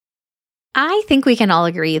I think we can all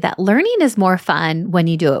agree that learning is more fun when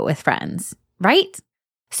you do it with friends, right?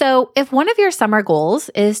 So if one of your summer goals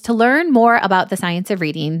is to learn more about the science of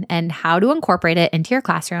reading and how to incorporate it into your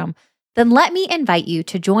classroom, then let me invite you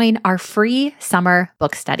to join our free summer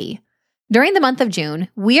book study. During the month of June,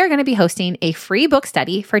 we are going to be hosting a free book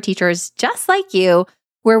study for teachers just like you,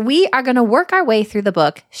 where we are going to work our way through the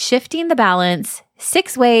book, Shifting the Balance,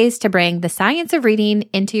 6 Ways to Bring the Science of Reading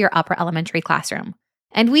into Your Upper Elementary Classroom.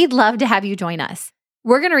 And we'd love to have you join us.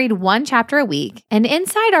 We're going to read 1 chapter a week, and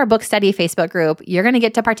inside our book study Facebook group, you're going to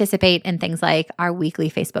get to participate in things like our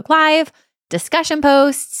weekly Facebook Live, discussion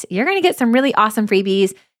posts, you're going to get some really awesome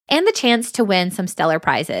freebies, and the chance to win some stellar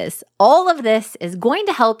prizes. All of this is going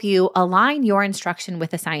to help you align your instruction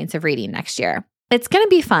with the science of reading next year. It's going to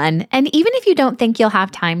be fun, and even if you don't think you'll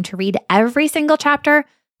have time to read every single chapter,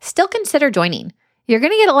 still consider joining. You're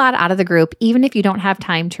going to get a lot out of the group, even if you don't have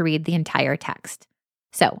time to read the entire text.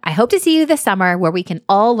 So I hope to see you this summer where we can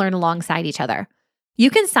all learn alongside each other. You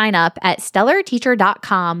can sign up at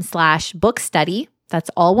stellarteacher.com/bookstudy.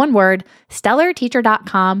 That's all one word,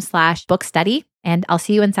 stellarteacher.com/bookstudy, and I'll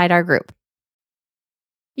see you inside our group.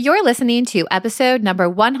 You're listening to episode number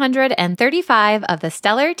 135 of the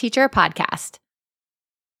Stellar Teacher Podcast.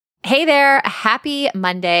 Hey there, happy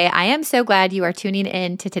Monday. I am so glad you are tuning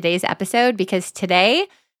in to today's episode because today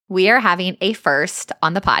we are having a first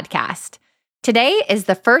on the podcast. Today is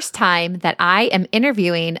the first time that I am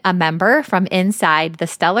interviewing a member from inside the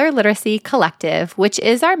Stellar Literacy Collective, which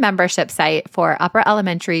is our membership site for upper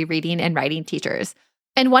elementary reading and writing teachers.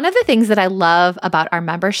 And one of the things that I love about our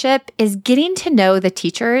membership is getting to know the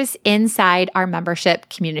teachers inside our membership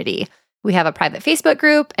community. We have a private Facebook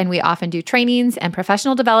group, and we often do trainings and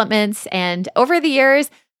professional developments. And over the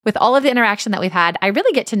years, with all of the interaction that we've had, I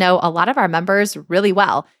really get to know a lot of our members really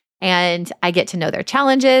well. And I get to know their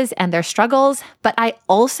challenges and their struggles, but I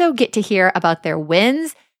also get to hear about their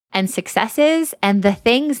wins and successes and the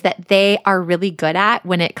things that they are really good at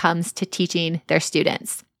when it comes to teaching their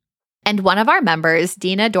students. And one of our members,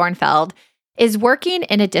 Dena Dornfield, is working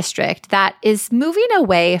in a district that is moving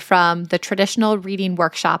away from the traditional reading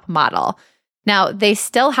workshop model. Now, they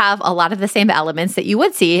still have a lot of the same elements that you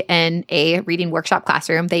would see in a reading workshop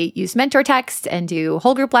classroom. They use mentor text and do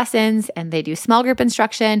whole group lessons, and they do small group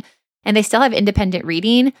instruction, and they still have independent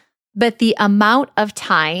reading. But the amount of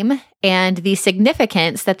time and the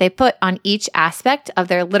significance that they put on each aspect of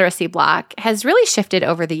their literacy block has really shifted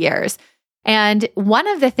over the years. And one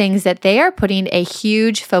of the things that they are putting a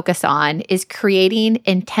huge focus on is creating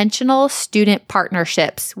intentional student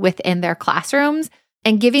partnerships within their classrooms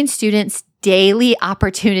and giving students daily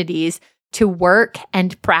opportunities to work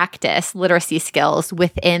and practice literacy skills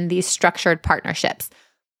within these structured partnerships.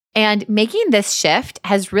 And making this shift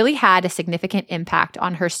has really had a significant impact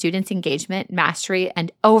on her students' engagement, mastery,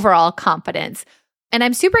 and overall confidence. And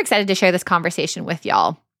I'm super excited to share this conversation with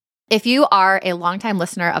y'all. If you are a longtime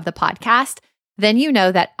listener of the podcast, then you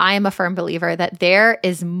know that I am a firm believer that there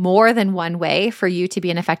is more than one way for you to be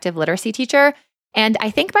an effective literacy teacher. And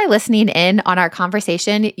I think by listening in on our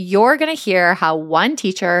conversation, you're going to hear how one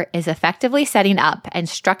teacher is effectively setting up and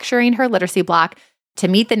structuring her literacy block to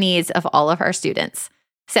meet the needs of all of our students.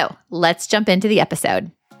 So let's jump into the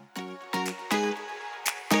episode.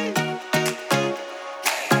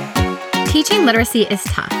 Teaching literacy is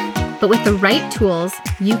tough, but with the right tools,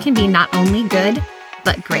 you can be not only good,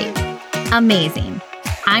 but great. Amazing.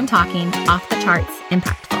 I'm talking off the charts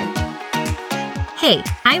impactful. Hey,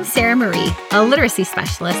 I'm Sarah Marie, a literacy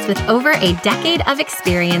specialist with over a decade of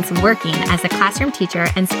experience working as a classroom teacher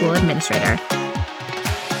and school administrator.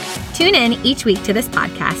 Tune in each week to this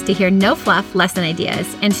podcast to hear no-fluff lesson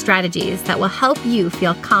ideas and strategies that will help you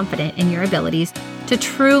feel confident in your abilities to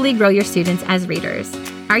truly grow your students as readers.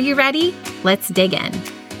 Are you ready? Let's dig in.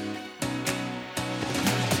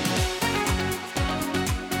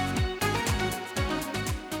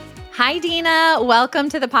 Hi, Dena. Welcome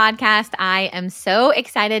to the podcast. I am so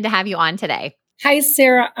excited to have you on today. Hi,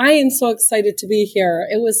 Sarah. I am so excited to be here.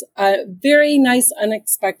 It was a very nice,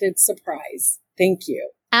 unexpected surprise. Thank you.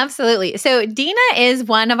 Absolutely. So Dena is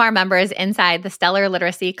one of our members inside the Stellar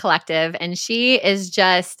Literacy Collective, and she is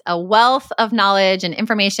just a wealth of knowledge and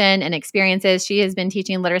information and experiences. She has been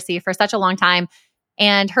teaching literacy for such a long time,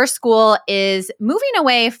 and her school is moving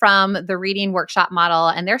away from the reading workshop model,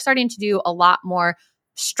 and they're starting to do a lot more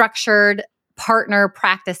structured partner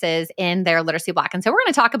practices in their literacy block. And so we're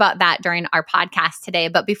going to talk about that during our podcast today.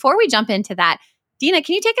 But before we jump into that, Dena,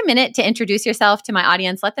 can you take a minute to introduce yourself to my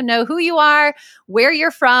audience? Let them know who you are, where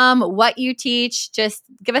you're from, what you teach. Just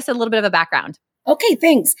give us a little bit of a background. Okay,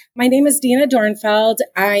 thanks. My name is Dena Dornfield.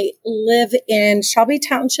 I live in Shelby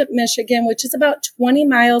Township, Michigan, which is about 20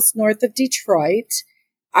 miles north of Detroit.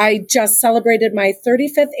 I just celebrated my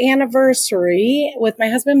 35th anniversary with my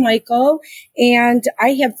husband, Michael, and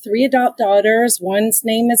I have 3 adult daughters. One's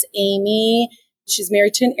name is Amy. She's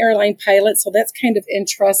married to an airline pilot, so that's kind of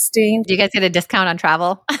interesting. Do you guys get a discount on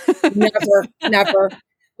travel? Never.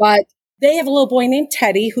 But they have a little boy named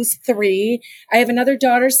Teddy, who's 3. I have another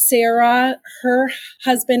daughter, Sarah. Her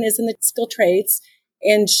husband is in the skilled trades,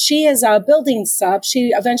 and she is a building sub.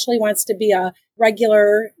 She eventually wants to be a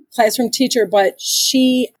regular classroom teacher, but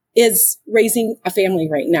she is raising a family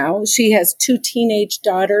right now. She has 2 teenage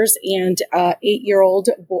daughters and a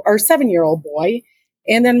 7-year-old boy.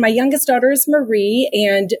 And then my youngest daughter is Marie,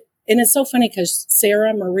 and it's so funny because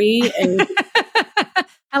Sarah, Marie, and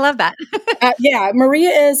I love that. Maria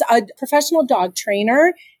is a professional dog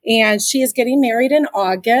trainer, and she is getting married in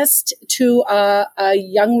August to a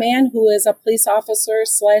young man who is a police officer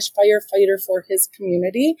 / firefighter for his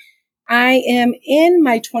community. I am in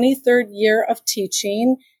my 23rd year of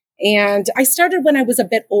teaching, and I started when I was a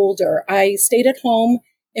bit older. I stayed at home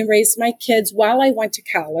and raised my kids while I went to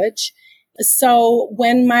college. So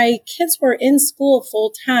when my kids were in school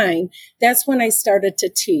full time, that's when I started to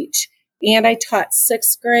teach. And I taught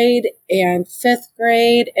 6th grade and 5th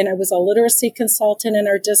grade, and I was a literacy consultant in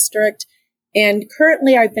our district. And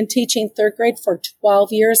currently I've been teaching 3rd grade for 12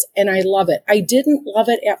 years, and I love it. I didn't love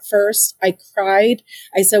it at first. I cried.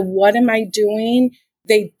 I said, what am I doing?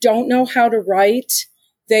 They don't know how to write.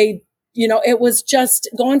 It was just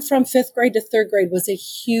going from 5th grade to 3rd grade was a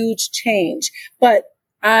huge change. But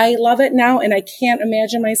I love it now, and I can't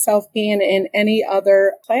imagine myself being in any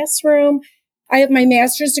other classroom. I have my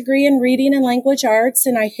master's degree in reading and language arts,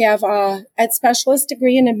 and I have a ed specialist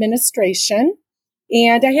degree in administration.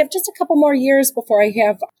 And I have just a couple more years before I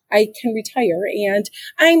can retire. And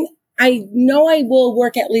I know I will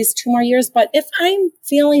work at least 2 more years, but if I'm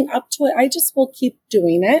feeling up to it, I just will keep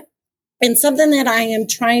doing it. And something that I am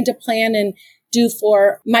trying to plan and do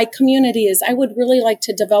for my community is I would really like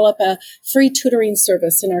to develop a free tutoring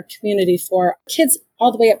service in our community for kids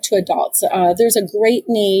all the way up to adults. There's a great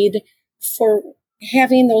need for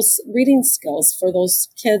having those reading skills for those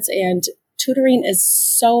kids, and tutoring is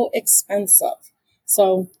so expensive.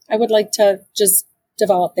 So I would like to just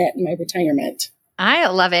develop that in my retirement. I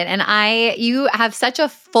love it. And you have such a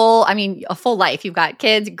full life. You've got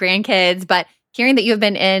kids, grandkids, but hearing that you've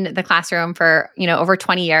been in the classroom for, over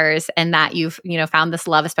 20 years and that you've, found this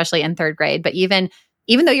love, especially in 3rd grade, but even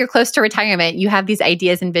though you're close to retirement, you have these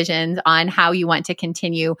ideas and visions on how you want to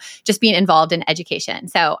continue just being involved in education.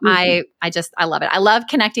 So I love it. I love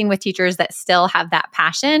connecting with teachers that still have that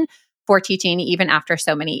passion for teaching even after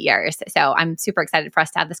so many years. So I'm super excited for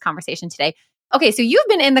us to have this conversation today. Okay, so you've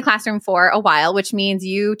been in the classroom for a while, which means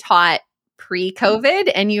you taught pre-COVID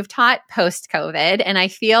and you've taught post-COVID. And I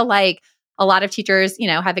feel like a lot of teachers,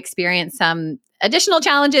 have experienced some additional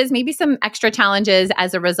challenges, maybe some extra challenges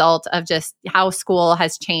as a result of just how school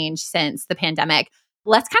has changed since the pandemic.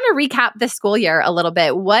 Let's kind of recap the school year a little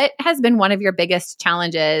bit. What has been one of your biggest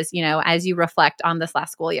challenges, as you reflect on this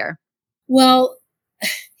last school year? Well,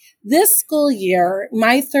 this school year,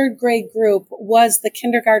 my 3rd grade group was the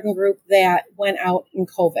kindergarten group that went out in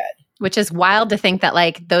COVID. Which is wild to think that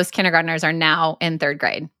those kindergartners are now in 3rd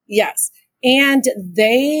grade. Yes. And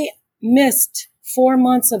they missed 4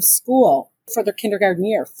 months of school for their kindergarten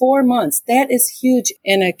year. 4 months. That is huge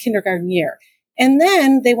in a kindergarten year. And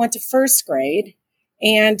then they went to 1st grade,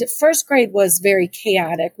 and 1st grade was very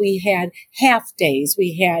chaotic. We had half days.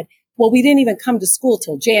 We didn't even come to school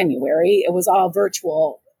till January. It was all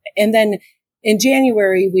virtual. And then in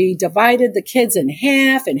January, we divided the kids in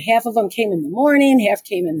half, and half of them came in the morning, half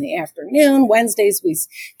came in the afternoon. Wednesdays, we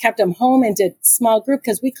kept them home and did small group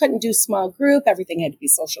because we couldn't do small group. Everything had to be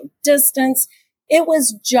social distance. It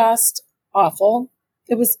was just awful.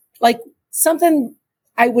 It was like something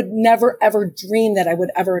I would never, ever dream that I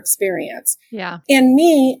would ever experience. Yeah. And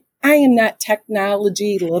me, I am not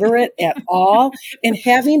technology literate at all, and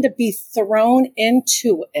having to be thrown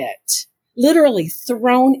into it. Literally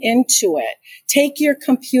thrown into it. Take your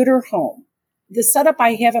computer home. The setup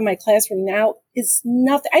I have in my classroom now is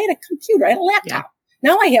nothing. I had a computer, I had a laptop. Yeah.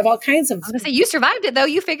 Now I have all kinds of... I was going to say, you survived it though.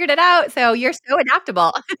 You figured it out. So you're so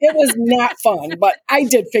adaptable. It was not fun, but I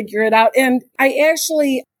did figure it out. And I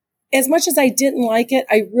actually, as much as I didn't like it,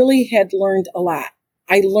 I really had learned a lot.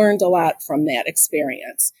 I learned a lot from that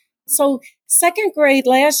experience. So 2nd grade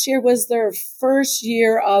last year was their first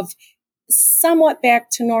year of somewhat back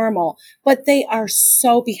to normal, but they are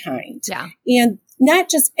so behind. Yeah. And not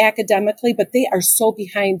just academically, but they are so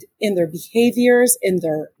behind in their behaviors, in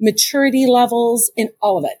their maturity levels, in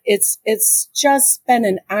all of it. It's just been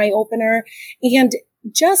an eye opener, and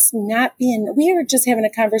just not being, we were just having a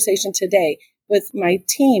conversation today with my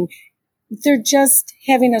team. They're just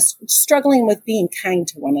having us struggling with being kind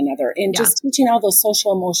to one another and just teaching all those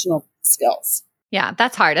social emotional skills. Yeah,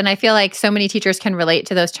 that's hard. And I feel like so many teachers can relate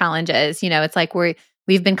to those challenges. It's like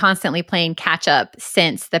we've been constantly playing catch up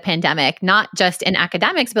since the pandemic, not just in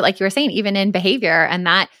academics, but like you were saying, even in behavior. And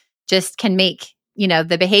that just can make,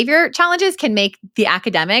 the behavior challenges can make the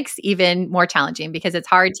academics even more challenging because it's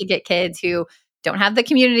hard to get kids who don't have the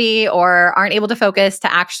community or aren't able to focus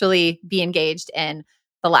to actually be engaged in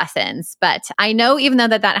the lessons. But I know even though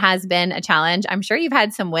that has been a challenge, I'm sure you've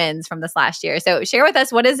had some wins from this last year. So share with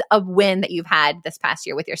us, what is a win that you've had this past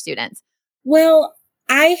year with your students? Well,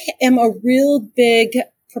 I am a real big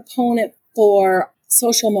proponent for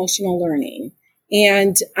social emotional learning.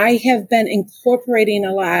 And I have been incorporating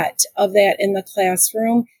a lot of that in the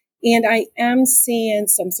classroom. And I am seeing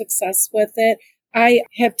some success with it. I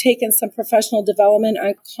have taken some professional development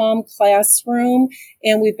on Calm Classroom,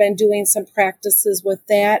 and we've been doing some practices with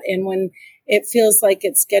that. And when it feels like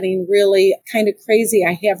it's getting really kind of crazy,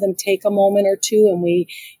 I have them take a moment or two and we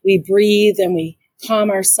breathe and we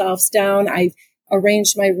calm ourselves down. I've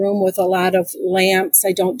arranged my room with a lot of lamps.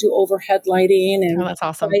 I don't do overhead lighting and that's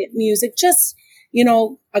awesome. Quiet music, just,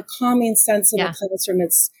 a calming sense in the classroom.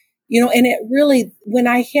 It's, and it really, when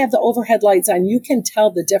I have the overhead lights on, you can tell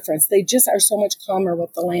the difference. They just are so much calmer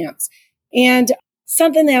with the lamps. And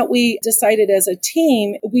something that we decided as a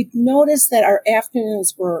team, we noticed that our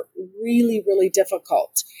afternoons were really, really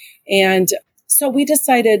difficult. And so we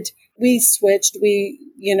decided, we switched,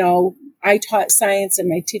 I taught science and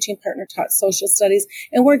my teaching partner taught social studies.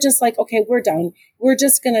 And we're just like, okay, we're done. We're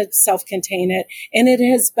just going to self-contain it. And it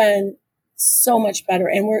has been so much better.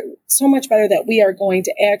 And we're so much better that we are going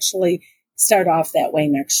to actually start off that way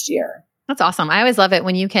next year. That's awesome. I always love it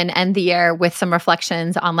when you can end the year with some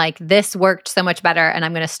reflections on like, this worked so much better and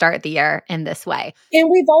I'm going to start the year in this way. And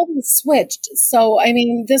we've always switched. So,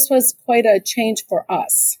 this was quite a change for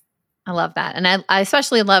us. I love that. And I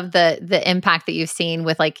especially love the impact that you've seen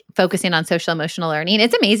with like focusing on social emotional learning.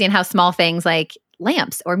 It's amazing how small things like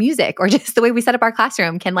lamps or music or just the way we set up our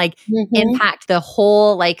classroom can like impact the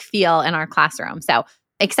whole like feel in our classroom. So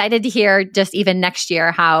excited to hear just even next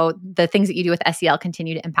year how the things that you do with SEL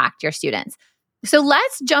continue to impact your students. So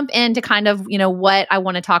let's jump into kind of, what I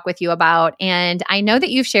want to talk with you about. And I know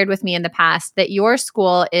that you've shared with me in the past that your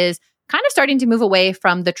school is kind of starting to move away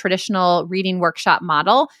from the traditional reading workshop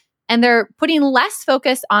model. And they're putting less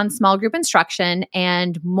focus on small group instruction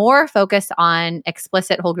and more focus on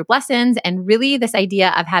explicit whole group lessons and really this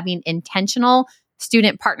idea of having intentional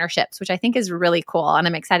student partnerships, which I think is really cool. And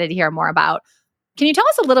I'm excited to hear more about. Can you tell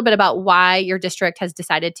us a little bit about why your district has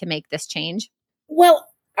decided to make this change? Well,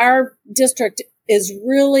 our district is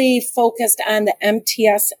really focused on the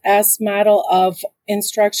MTSS model of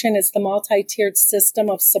instruction. It's the multi-tiered system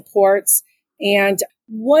of supports. And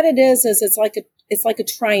what it is it's like a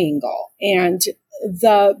triangle. And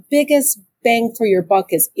the biggest bang for your buck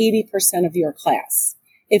is 80% of your class.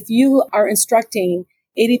 If you are instructing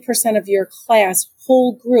 80% of your class,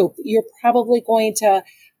 whole group, you're probably going to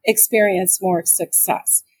experience more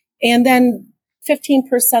success. And then 15%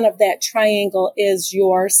 of that triangle is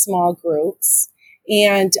your small groups.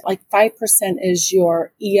 And like 5% is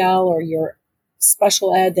your EL or your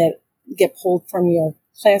special ed that get pulled from your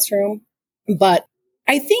classroom. But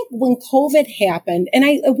I think when COVID happened, and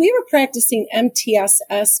we were practicing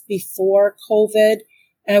MTSS before COVID,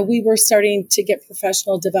 we were starting to get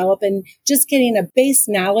professional development, just getting a base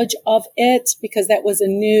knowledge of it because that was a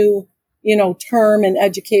new, term in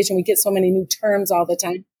education. We get so many new terms all the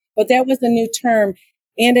time, but that was a new term.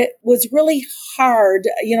 And it was really hard.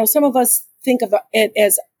 Some of us think of it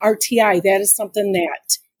as RTI. That is something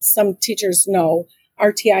that some teachers know.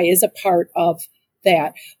 RTI is a part of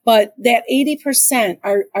that. But that 80%,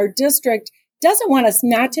 our district doesn't want us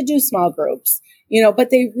not to do small groups,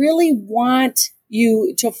 but they really want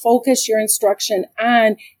you to focus your instruction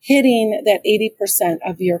on hitting that 80%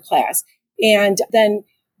 of your class. And then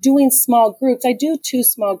doing small groups. I do 2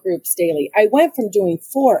 small groups daily. I went from doing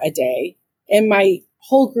 4 a day, and my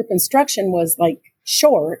whole group instruction was like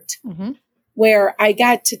short, where I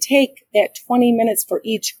got to take that 20 minutes for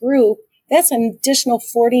each group. That's an additional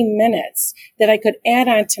 40 minutes that I could add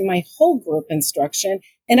on to my whole group instruction.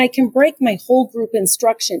 And I can break my whole group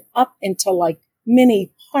instruction up into like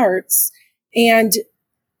mini parts. And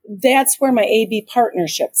that's where my AB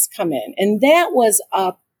partnerships come in. And that was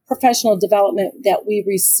a professional development that we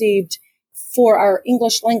received for our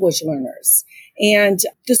English language learners. And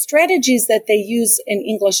the strategies that they use in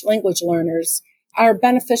English language learners are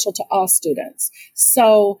beneficial to all students.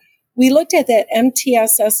 So we looked at that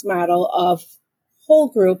MTSS model of whole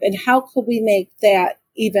group and how could we make that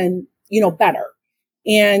even, better.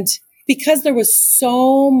 And because there was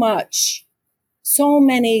so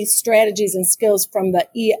many strategies and skills from the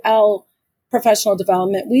EL professional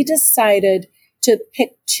development, we decided to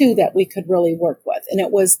pick two that we could really work with. And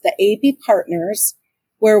it was the AB partners,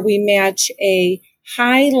 where we match a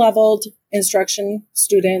high-leveled instruction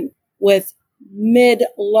student with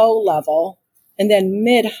mid-low level and then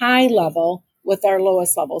mid-high level with our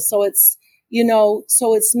lowest level. So it's,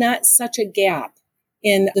 so it's not such a gap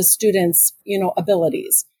in the students',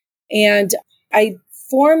 abilities. And I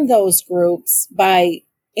formed those groups by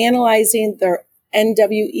analyzing their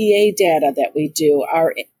NWEA data that we do,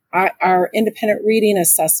 our independent reading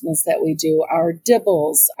assessments that we do, our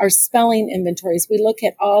DIBELs, our spelling inventories. We look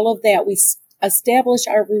at all of that. We establish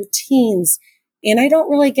our routines. And I don't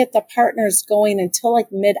really get the partners going until like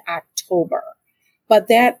mid-October. But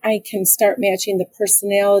that I can start matching the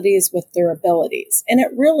personalities with their abilities. And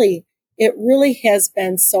it really has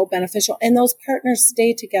been so beneficial. And those partners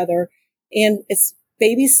stay together. And it's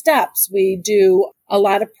baby steps. We do a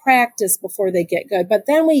lot of practice before they get good. But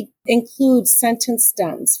then we include sentence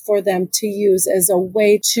stems for them to use as a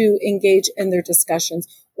way to engage in their discussions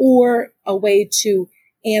or a way to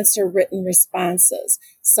answer written responses.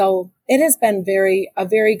 So it has been a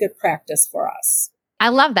very good practice for us. I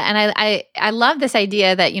love that. And I love this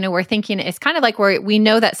idea that, we're thinking it's kind of like we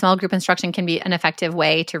know that small group instruction can be an effective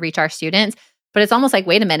way to reach our students, but it's almost like,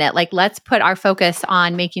 wait a minute, like let's put our focus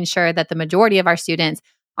on making sure that the majority of our students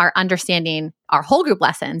are understanding our whole group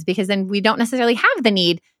lessons, because then we don't necessarily have the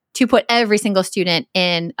need to put every single student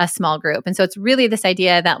in a small group. And so it's really this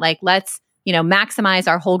idea that like, let's, maximize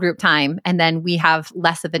our whole group time. And then we have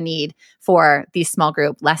less of a need for these small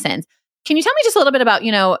group lessons. Can you tell me just a little bit about,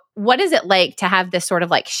 what is it like to have this sort of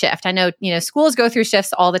like shift? I know, schools go through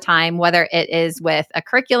shifts all the time, whether it is with a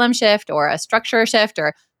curriculum shift or a structure shift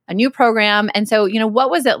or a new program. And so, what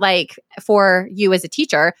was it like for you as a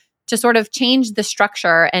teacher to sort of change the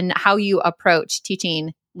structure and how you approach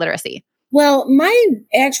teaching literacy? Well, my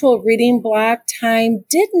actual reading block time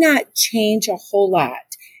did not change a whole lot.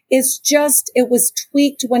 It's just, it was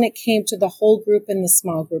tweaked when it came to the whole group and the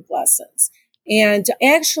small group lessons. And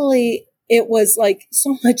actually, it was like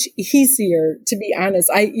so much easier, to be honest.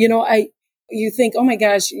 You think, oh my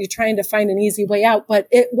gosh, you're trying to find an easy way out, but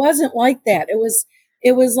it wasn't like that. It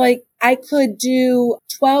was like I could do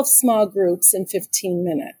 12 small groups in 15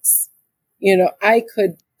 minutes. I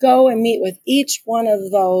could go and meet with each one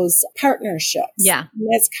of those partnerships. Yeah. And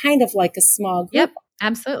that's kind of like a small group. Yep,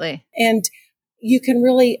 absolutely. And you can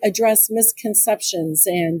really address misconceptions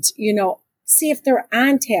and, see if they're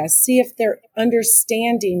on task, see if they're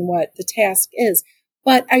understanding what the task is.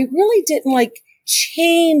 But I really didn't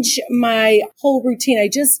change my whole routine. I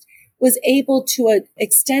just was able to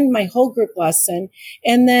extend my whole group lesson.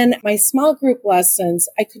 And then my small group lessons,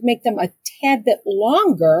 I could make them a tad bit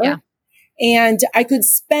longer. Yeah. And I could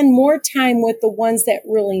spend more time with the ones that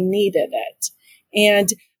really needed it. And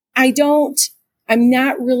I'm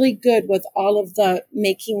not really good with all of the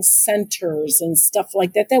making centers and stuff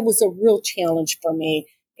like that. That was a real challenge for me.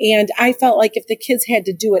 And I felt like if the kids had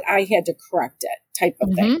to do it, I had to correct it type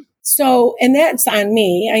of thing. So, and that's on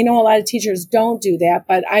me. I know a lot of teachers don't do that,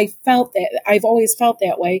 but I've always felt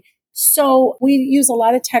that way. So we use a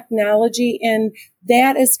lot of technology, and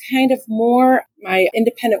that is kind of more my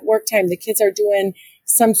independent work time. The kids are doing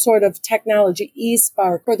some sort of technology,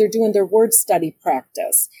 eSpark, or they're doing their word study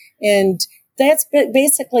practice. And that's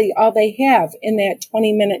basically all they have in that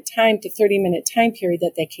 20-minute time to 30-minute time period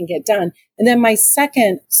that they can get done. And then my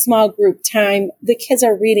second small group time, the kids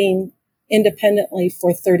are reading independently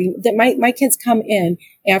for 30. My kids come in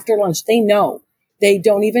after lunch. They know. They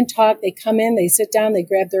don't even talk. They come in, they sit down, they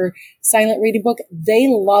grab their silent reading book. They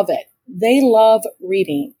love it. They love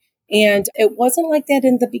reading. And it wasn't like that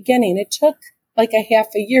in the beginning. It took like a half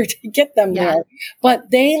a year to get them there,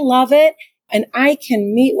 but they love it. And I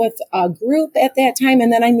can meet with a group at that time,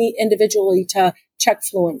 and then I meet individually to check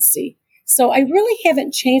fluency. So I really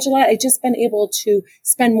haven't changed a lot. I've just been able to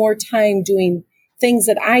spend more time doing things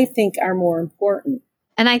that I think are more important.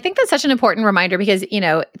 And I think that's such an important reminder because,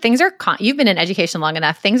 things are, you've been in education long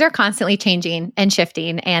enough, things are constantly changing and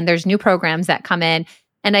shifting, and there's new programs that come in.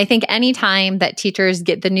 And I think anytime that teachers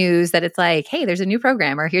get the news that it's like, hey, there's a new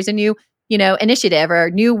program, or here's a new, initiative or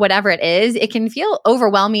new whatever it is, it can feel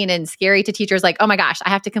overwhelming and scary to teachers like, oh my gosh, I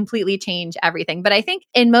have to completely change everything. But I think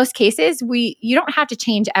in most cases, you don't have to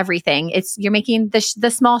change everything. You're making the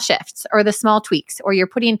small shifts or the small tweaks, or you're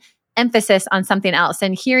putting emphasis on something else.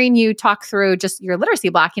 And hearing you talk through just your literacy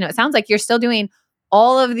block, it sounds like you're still doing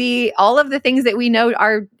all of the things that we know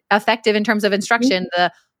are effective in terms of instruction,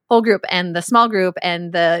 the whole group and the small group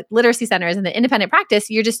and the literacy centers and the independent practice.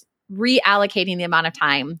 You're just reallocating the amount of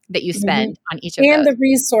time that you spend on each of and those. the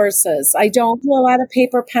resources. I don't do a lot of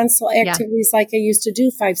paper pencil activities like I used to do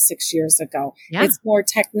 5-6 years ago. Yeah. It's more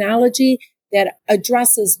technology that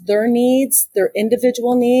addresses their needs, their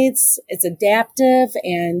individual needs. It's adaptive,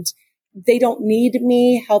 and they don't need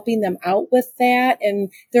me helping them out with that.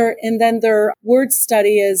 And then their word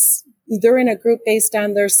study is, they're in a group based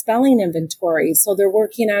on their spelling inventory. So they're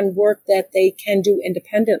working on work that they can do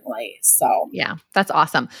independently. So yeah, that's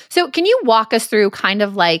awesome. So can you walk us through kind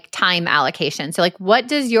of like time allocation? So like, what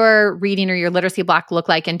does your reading or your literacy block look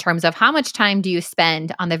like in terms of how much time do you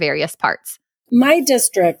spend on the various parts? My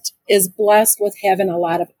district is blessed with having a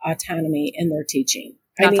lot of autonomy in their teaching.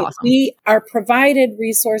 That's awesome. We are provided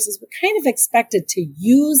resources. We're kind of expected to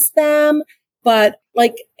use them, but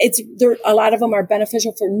a lot of them are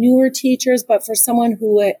beneficial for newer teachers. But for someone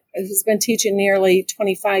who's been teaching nearly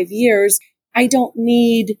 25 years, I don't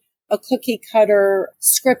need a cookie cutter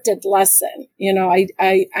scripted lesson.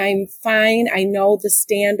 I'm fine. I know the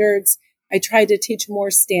standards. I try to teach more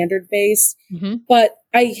standard based, but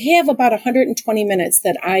I have about 120 minutes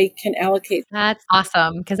that I can allocate. That's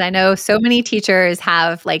awesome, because I know so many teachers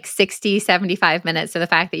have like 60, 75 minutes. So the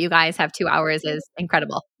fact that you guys have 2 hours is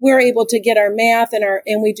incredible. We're able to get our math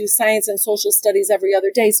and we do science and social studies every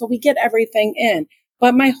other day. So we get everything in.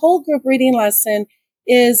 But my whole group reading lesson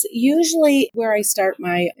is usually where I start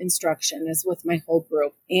my instruction, is with my whole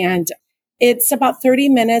group. And it's about 30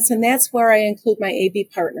 minutes, and that's where I include my AB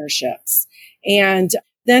partnerships. And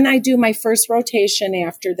then I do my first rotation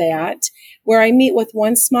after that, where I meet with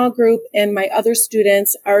one small group and my other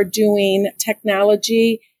students are doing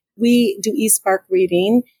technology. We do eSpark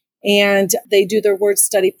reading, and they do their word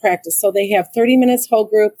study practice. So they have 30 minutes whole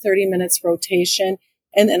group, 30 minutes rotation,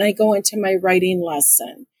 and then I go into my writing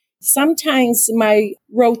lesson. Sometimes my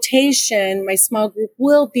rotation, my small group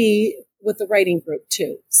will be with the writing group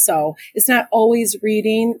too. So it's not always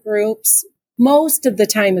reading groups. Most of the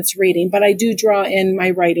time it's reading, but I do draw in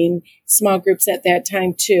my writing small groups at that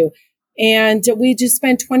time too. And we just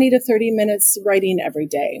spend 20 to 30 minutes writing every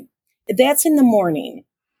day. That's in the morning.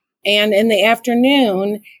 And in the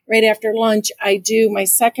afternoon, right after lunch, I do my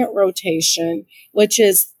second rotation, which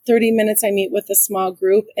is 30 minutes. I meet with a small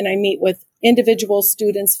group and I meet with individual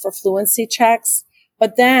students for fluency checks.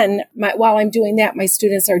 But then while I'm doing that, my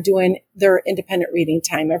students are doing their independent reading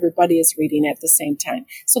time. Everybody is reading at the same time.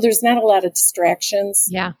 So there's not a lot of distractions.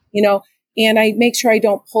 Yeah. And I make sure I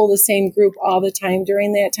don't pull the same group all the time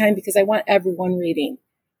during that time, because I want everyone reading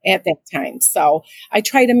at that time. So I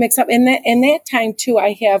try to mix up. In that time too,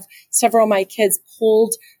 I have several of my kids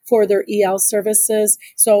pulled for their EL services.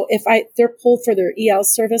 So if they're pulled for their EL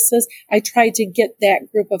services, I try to get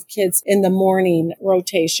that group of kids in the morning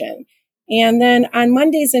rotation. And then on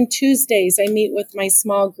Mondays and Tuesdays, I meet with my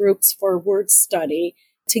small groups for word study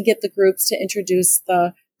to get the groups to introduce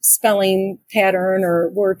the spelling pattern or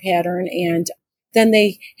word pattern. And then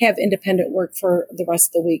they have independent work for the rest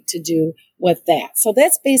of the week to do with that. So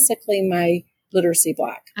that's basically my literacy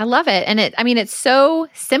block. I love it. And it's so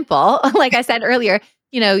simple. Like I said earlier,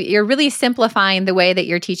 you're really simplifying the way that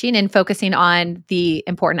you're teaching and focusing on the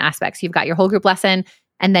important aspects. You've got your whole group lesson,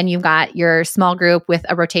 and then you've got your small group with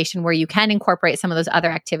a rotation where you can incorporate some of those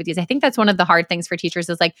other activities. I think that's one of the hard things for teachers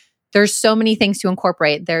is like, there's so many things to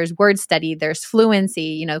incorporate. There's word study, there's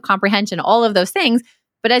fluency, comprehension, all of those things.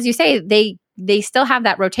 But as you say, they still have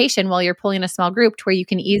that rotation while you're pulling a small group to where you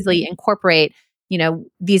can easily incorporate,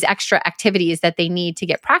 these extra activities that they need to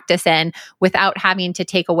get practice in without having to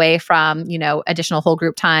take away from, additional whole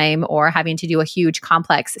group time or having to do a huge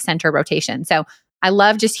complex center rotation. So I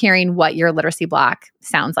love just hearing what your literacy block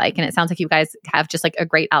sounds like. And it sounds like you guys have just like a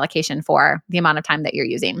great allocation for the amount of time that you're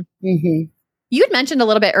using. Mm-hmm. You had mentioned a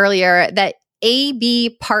little bit earlier that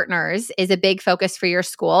AB partners is a big focus for your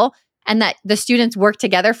school and that the students work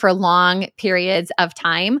together for long periods of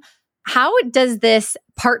time. How does this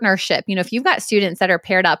partnership, if you've got students that are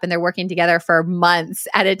paired up and they're working together for months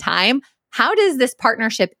at a time, how does this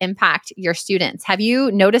partnership impact your students? Have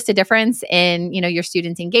you noticed a difference in, your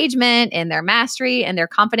students' engagement and their mastery and their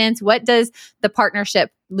confidence? What does the partnership,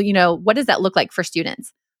 what does that look like for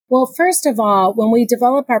students? Well, first of all, when we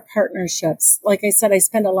develop our partnerships, like I said, I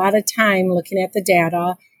spend a lot of time looking at the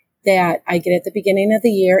data that I get at the beginning of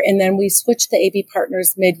the year. And then we switch the AB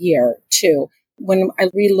partners mid-year too, when I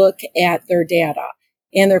relook at their data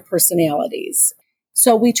and their personalities.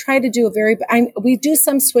 So we try to do we do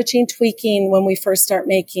some switching, tweaking when we first start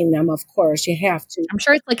making them. Of course, you have to. I'm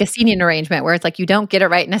sure it's like a seating arrangement where it's like you don't get it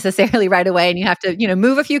right necessarily right away and you have to,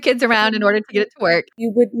 move a few kids around in order to get it to work.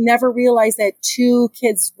 You would never realize that two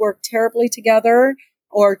kids work terribly together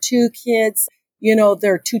or two kids,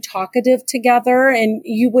 they're too talkative together, and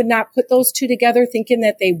you would not put those two together thinking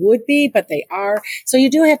that they would be, but they are. So you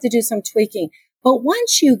do have to do some tweaking. But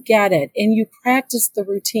once you get it and you practice the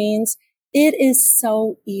routines, it is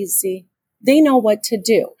so easy. They know what to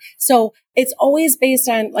do. So it's always based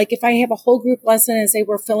on, like, if I have a whole group lesson and say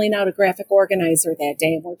we're filling out a graphic organizer that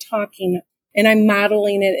day and we're talking and I'm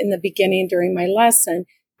modeling it in the beginning during my lesson,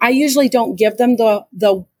 I usually don't give them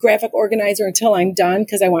the graphic organizer until I'm done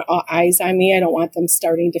because I want all eyes on me. I don't want them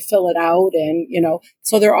starting to fill it out and,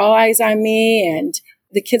 so they're all eyes on me, and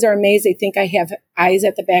the kids are amazed. They think I have eyes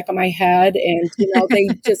at the back of my head, and, they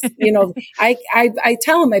just, I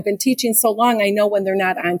tell them I've been teaching so long, I know when they're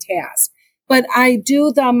not on task. But I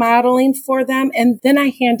do the modeling for them, and then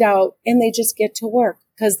I hand out, and they just get to work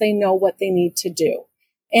because they know what they need to do.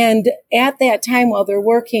 And at that time while they're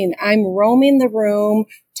working, I'm roaming the room,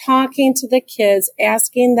 talking to the kids,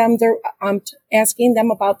 asking them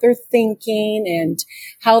about their thinking and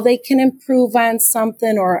how they can improve on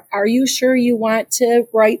something, or are you sure you want to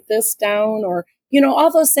write this down, or,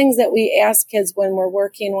 all those things that we ask kids when we're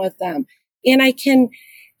working with them. And I can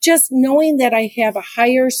just knowing that I have a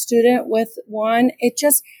higher student with one,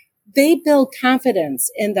 they build confidence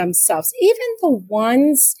in themselves. Even the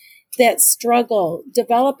ones that struggle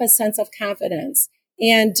develop a sense of confidence,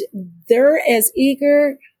 and they're as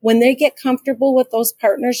eager when they get comfortable with those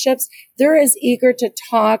partnerships, they're as eager to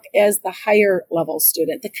talk as the higher level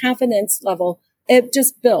student. The confidence level, it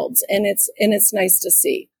just builds, and it's nice to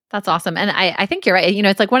see. That's awesome. And I think you're right.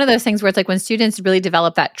 It's like one of those things where it's like when students really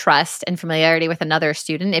develop that trust and familiarity with another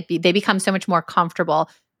student, they become so much more comfortable.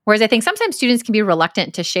 Whereas I think sometimes students can be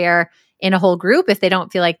reluctant to share in a whole group if they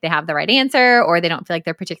don't feel like they have the right answer or they don't feel like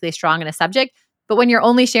they're particularly strong in a subject. But when you're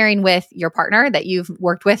only sharing with your partner that you've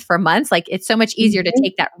worked with for months, like it's so much easier to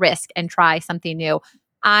take that risk and try something new.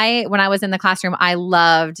 When I was in the classroom, I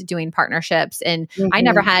loved doing partnerships, and I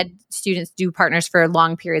never had students do partners for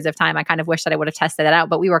long periods of time. I kind of wish that I would have tested that out,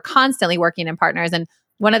 but we were constantly working in partners. And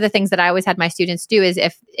one of the things that I always had my students do is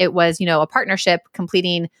if it was, a partnership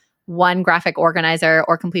completing one graphic organizer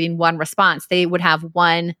or completing one response, they would have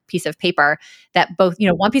one piece of paper that both,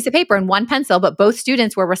 one piece of paper and one pencil, but both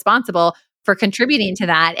students were responsible for contributing to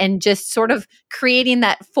that, and just sort of creating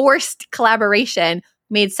that forced collaboration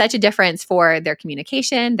made such a difference for their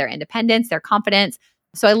communication, their independence, their confidence.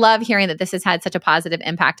 So I love hearing that this has had such a positive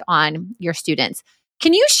impact on your students.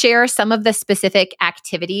 Can you share some of the specific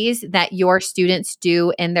activities that your students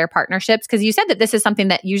do in their partnerships? Because you said that this is something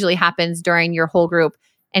that usually happens during your whole group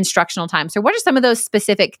instructional time. So what are some of those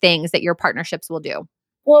specific things that your partnerships will do?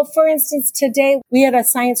 Well, for instance, today we had a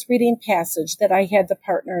science reading passage that I had the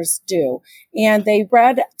partners do, and they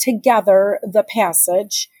read together the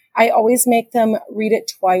passage. I always make them read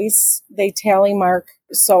it twice. They tally mark,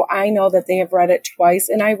 so I know that they have read it twice,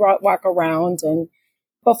 and I walk around and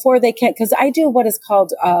before they can, because I do what is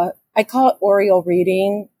called, I call it Oreo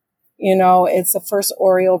reading. It's the first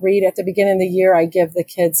Oreo read. At the beginning of the year, I give the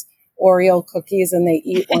kids Oreo cookies and they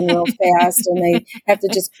eat one real fast and they have to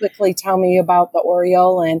just quickly tell me about the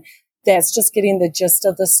Oreo, and that's just getting the gist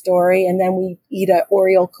of the story. And then we eat an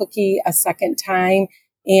Oreo cookie a second time,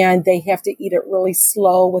 and they have to eat it really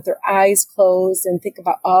slow with their eyes closed and think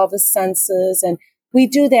about all the senses. And we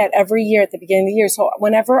do that every year at the beginning of the year. So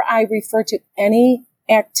whenever I refer to any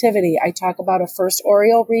activity, I talk about a first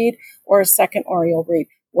Oreo read or a second Oreo read.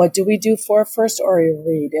 What do we do for a first Oreo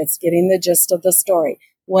read? It's getting the gist of the story.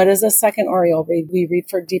 What is a second Oreo read? We read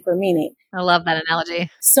for deeper meaning. I love that analogy.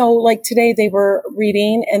 So like today they were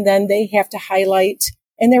reading, and then they have to highlight,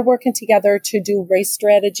 and they're working together to do race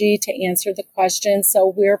strategy to answer the question.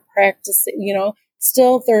 So we're practicing,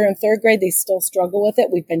 still they're in third grade. They still struggle with it.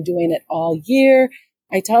 We've been doing it all year.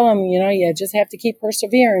 I tell them, you just have to keep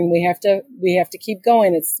persevering. We have to keep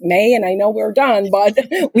going. It's May and I know we're done, but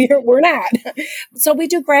we're not. So we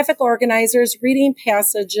do graphic organizers, reading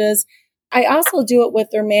passages. I also do it with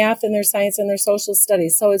their math and their science and their social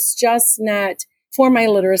studies. So it's just not for my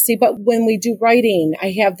literacy, but when we do writing,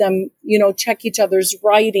 I have them, check each other's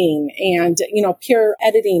writing and, peer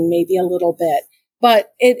editing maybe a little bit.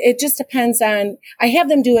 But it just depends on, I have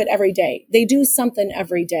them do it every day. They do something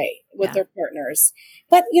every day with their partners.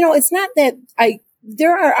 But, it's not that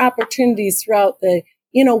there are opportunities throughout the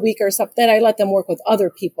weak or stuff, that I let them work with other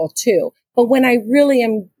people too. But when I really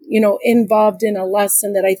am, involved in a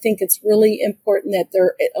lesson that I think it's really important that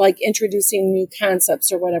they're like introducing new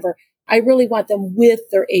concepts or whatever, I really want them with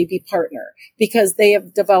their AV partner because they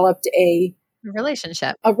have developed a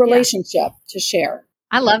relationship. relationship to share.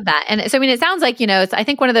 I love that. And so, I mean, it sounds like, it's, I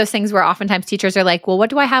think one of those things where oftentimes teachers are like, well, what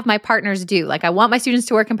do I have my partners do? Like, I want my students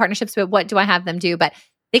to work in partnerships, but what do I have them do? But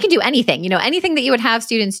they can do anything, anything that you would have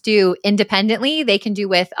students do independently, they can do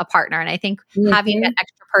with a partner. And I think having that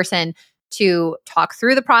extra person to talk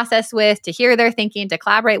through the process with, to hear their thinking, to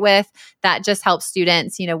collaborate with, that just helps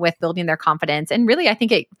students, with building their confidence. And really, I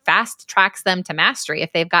think it fast tracks them to mastery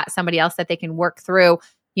if they've got somebody else that they can work through,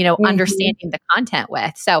 understanding the content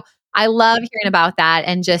with. So I love hearing about that.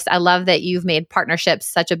 And I love that you've made partnerships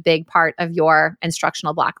such a big part of your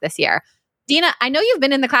instructional block this year. Dena, I know you've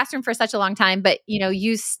been in the classroom for such a long time, but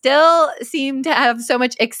you still seem to have so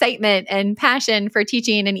much excitement and passion for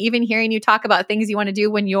teaching, and even hearing you talk about things you want to do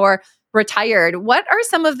when you're retired. What are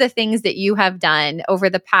some of the things that you have done over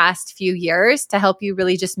the past few years to help you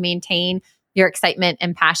really just maintain your excitement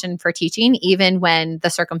and passion for teaching, even when the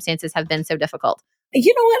circumstances have been so difficult?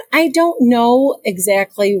 You know what? I don't know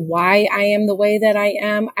exactly why I am the way that I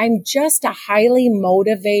am. I'm just a highly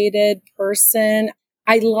motivated person.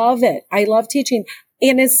 I love it. I love teaching.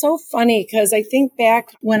 And it's so funny because I think back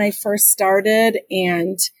when I first started,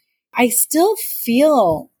 and I still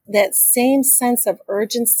feel that same sense of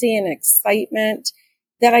urgency and excitement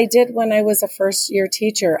that I did when I was a first year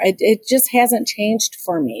teacher. It just hasn't changed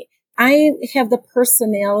for me. I have the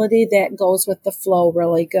personality that goes with the flow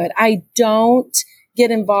really good. I don't get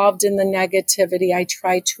involved in the negativity. I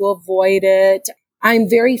try to avoid it. I'm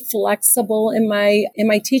very flexible in my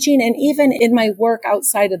teaching, and even in my work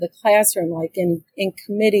outside of the classroom, like in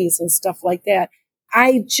committees and stuff like that.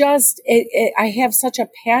 I have such a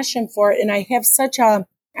passion for it, and I have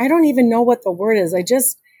I don't even know what the word is.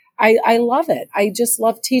 I love it. I just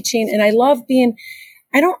love teaching, and I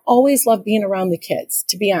don't always love being around the kids,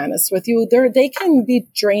 to be honest with you. They can be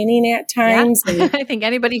draining at times. Yeah. I think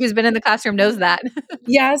anybody who's been in the classroom knows that.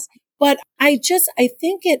 Yes. But I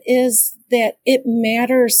think it is that it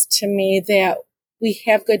matters to me that we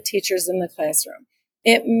have good teachers in the classroom.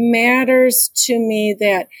 It matters to me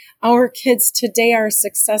that our kids today are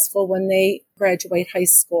successful when they graduate high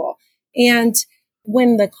school. And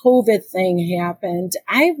when the COVID thing happened,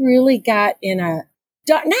 I really got in a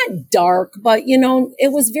not dark, but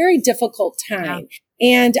it was very difficult time.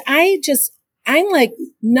 Yeah. And I'm like,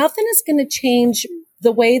 nothing is going to change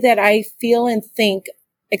the way that I feel and think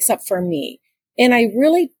except for me. And I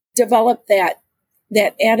really developed that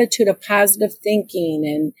attitude of positive thinking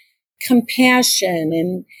and compassion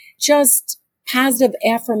and just positive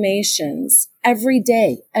affirmations every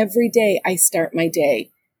day. Every day I start my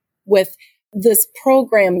day with this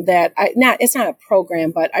program it's not a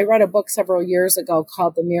program, but I read a book several years ago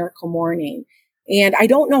called The Miracle Morning. And I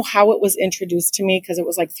don't know how it was introduced to me because it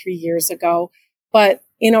was like 3 years ago, but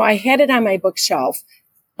I had it on my bookshelf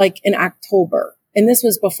like in October. And this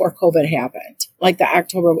was before COVID happened, like the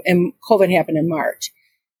October, and COVID happened in March.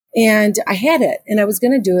 And I had it, and I was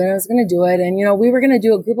going to do it. And, we were going to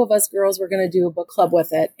do, a group of us girls were going to do a book club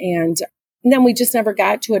with it. And then we just never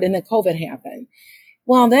got to it, and then COVID happened.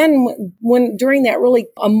 Well, then during that really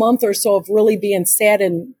a month or so of really being sad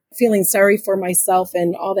and feeling sorry for myself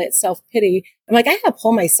and all that self-pity, I'm like, I got to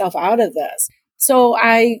pull myself out of this. So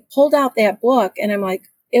I pulled out that book, and I'm like,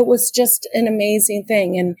 it was just an amazing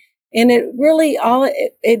thing. And it really, all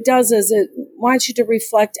it does is it wants you to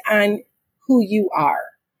reflect on who you are.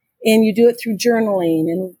 And you do it through journaling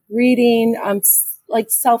and reading, like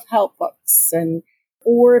self-help books,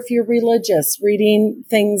 or if you're religious, reading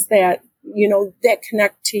things that, that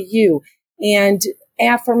connect to you, and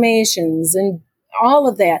affirmations and all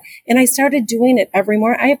of that. And I started doing it every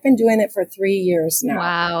morning. I have been doing it for 3 years now.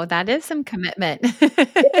 Wow. That is some commitment.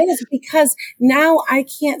 It is, because now I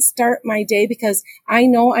can't start my day because I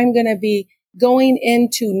know I'm going to be going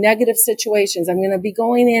into negative situations. I'm going to be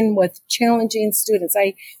going in with challenging students.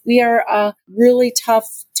 We are a really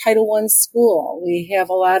tough Title I school. We have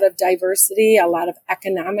a lot of diversity, a lot of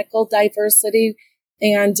economical diversity,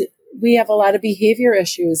 and we have a lot of behavior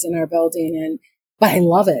issues in our building. But I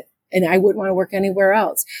love it, and I wouldn't want to work anywhere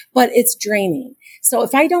else. But it's draining. So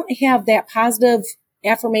if I don't have that positive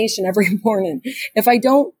affirmation every morning, if I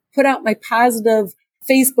don't put out my positive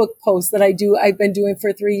Facebook posts that I've been doing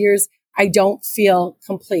for 3 years, I don't feel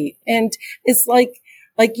complete. And it's like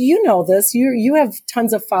this, you have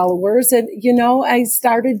tons of followers, and, I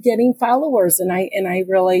started getting followers, and I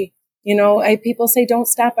really, people say don't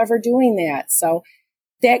stop ever doing that. So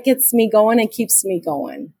that gets me going and keeps me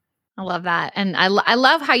going. I love that. And I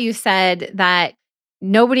love how you said that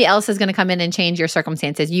nobody else is going to come in and change your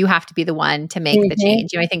circumstances. You have to be the one to make the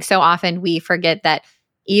change. I think so often we forget that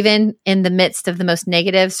even in the midst of the most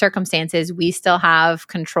negative circumstances, we still have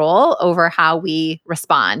control over how we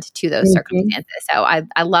respond to those circumstances. So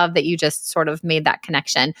I love that you just sort of made that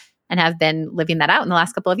connection and have been living that out in the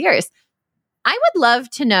last couple of years. I would love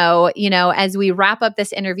to know, as we wrap up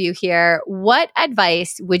this interview here, what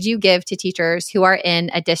advice would you give to teachers who are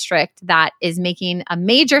in a district that is making a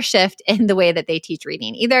major shift in the way that they teach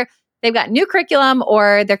reading? Either they've got new curriculum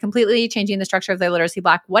or they're completely changing the structure of their literacy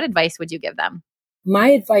block. What advice would you give them? My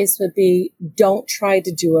advice would be, don't try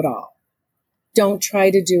to do it all. Don't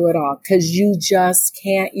try to do it all, because you just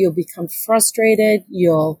can't. You'll become frustrated.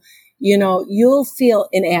 You'll feel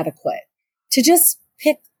inadequate. To just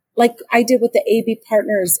pick, like I did with the AB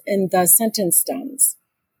partners and the sentence stems,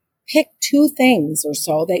 pick 2 things or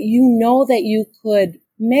so that that you could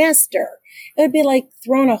master. It would be like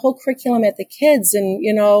throwing a whole curriculum at the kids and,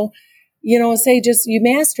 say just you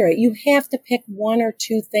master it. You have to pick 1 or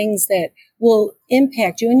 2 things that will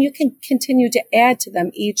impact you, and you can continue to add to them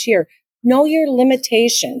each year. Know your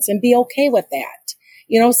limitations and be okay with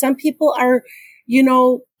that. Some people are,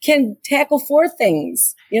 can tackle 4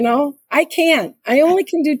 things. I can't. I only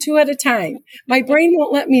can do 2 at a time. My brain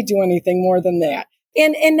won't let me do anything more than that.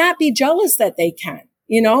 And not be jealous that they can.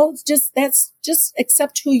 Just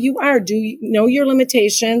accept who you are. Know your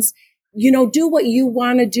limitations. Do what you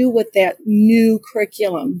want to do with that new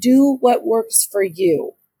curriculum. Do what works for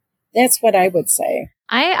you. That's what I would say.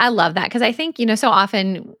 I love that because I think, so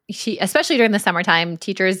often, especially during the summertime,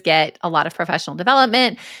 teachers get a lot of professional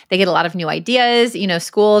development. They get a lot of new ideas.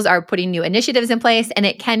 Schools are putting new initiatives in place, and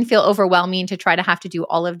it can feel overwhelming to try to have to do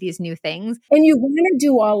all of these new things. And you want to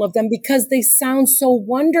do all of them because they sound so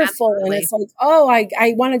wonderful. Absolutely. And it's like, oh,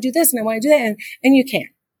 I want to do this and I want to do that. And you can't.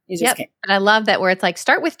 You just can't. And I love that where it's like,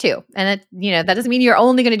 start with 2. And it, that doesn't mean you're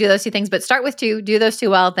only going to do those 2 things, but start with 2, do those 2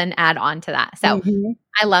 well, then add on to that. So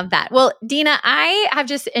I love that. Well, Dena, I have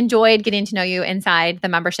just enjoyed getting to know you inside the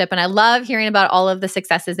membership, and I love hearing about all of the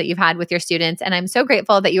successes that you've had with your students. And I'm so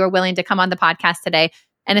grateful that you were willing to come on the podcast today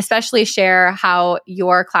and especially share how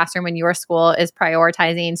your classroom and your school is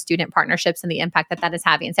prioritizing student partnerships and the impact that that is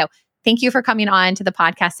having. So thank you for coming on to the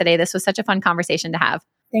podcast today. This was such a fun conversation to have.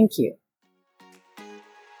 Thank you.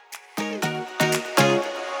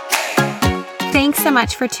 Thanks so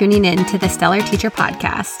much for tuning in to the Stellar Teacher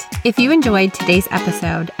Podcast. If you enjoyed today's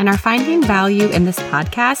episode and are finding value in this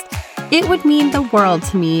podcast, it would mean the world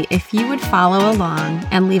to me if you would follow along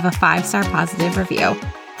and leave a 5-star positive review.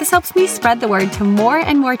 This helps me spread the word to more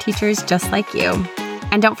and more teachers just like you.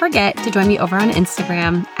 And don't forget to join me over on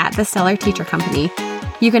Instagram at the Stellar Teacher Company.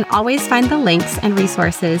 You can always find the links and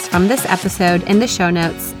resources from this episode in the show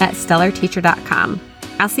notes at stellarteacher.com.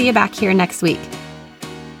 I'll see you back here next week.